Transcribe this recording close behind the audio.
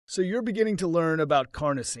So you're beginning to learn about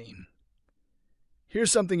carnosine.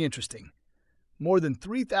 Here's something interesting. More than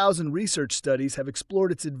 3,000 research studies have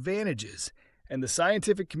explored its advantages, and the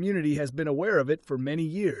scientific community has been aware of it for many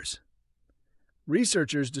years.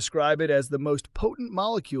 Researchers describe it as the most potent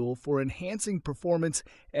molecule for enhancing performance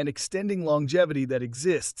and extending longevity that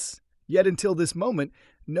exists. Yet until this moment,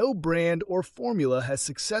 no brand or formula has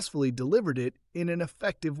successfully delivered it in an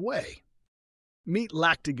effective way. Meet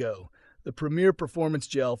Lactigo, the premier performance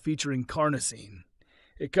gel featuring carnosine.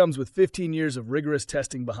 It comes with 15 years of rigorous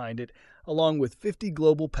testing behind it, along with 50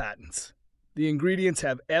 global patents. The ingredients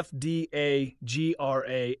have FDA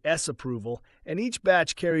GRAS approval, and each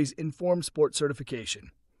batch carries Informed Sport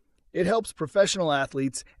certification. It helps professional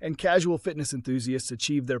athletes and casual fitness enthusiasts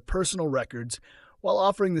achieve their personal records while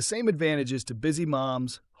offering the same advantages to busy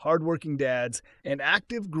moms, hardworking dads, and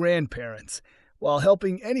active grandparents, while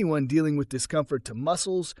helping anyone dealing with discomfort to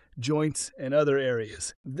muscles, joints, and other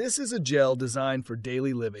areas. This is a gel designed for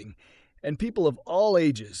daily living, and people of all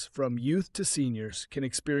ages, from youth to seniors, can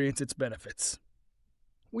experience its benefits.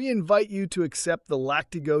 We invite you to accept the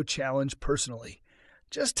Lactigo challenge personally.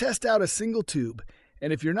 Just test out a single tube,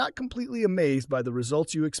 and if you're not completely amazed by the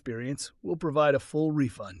results you experience, we'll provide a full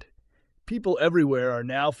refund. People everywhere are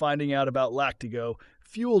now finding out about Lactigo,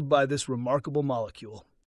 fueled by this remarkable molecule.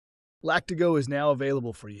 Lactigo is now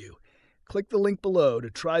available for you. Click the link below to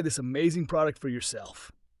try this amazing product for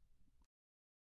yourself.